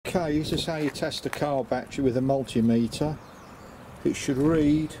Okay, this is how you test a car battery with a multimeter. It should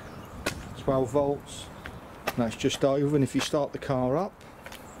read 12 volts. That's just over, and if you start the car up,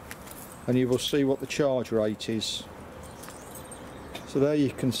 and you will see what the charge rate is. So there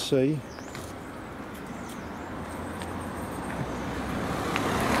you can see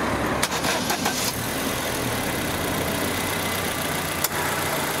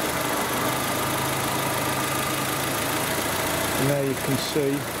and there you can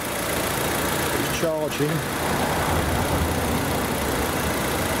see it's charging.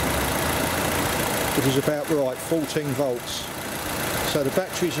 It is about right, 14 volts. So the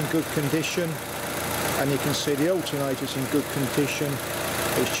battery's in good condition, and you can see the alternator's in good condition.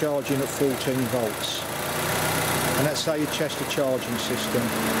 It's charging at 14 volts. And that's how you test a charging system.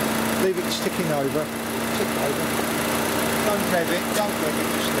 Leave it ticking over. Tick over. Don't rev it,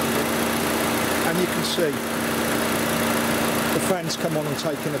 just leave it. And you can see the fans come on and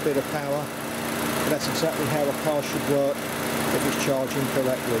take in a bit of power. That's exactly how a car should work if it's charging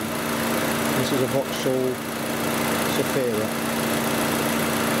correctly. This is a Vauxhall Zafira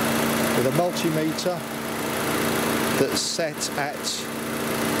with a multimeter that's set at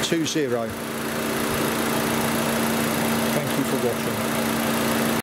 20. Thank you for watching.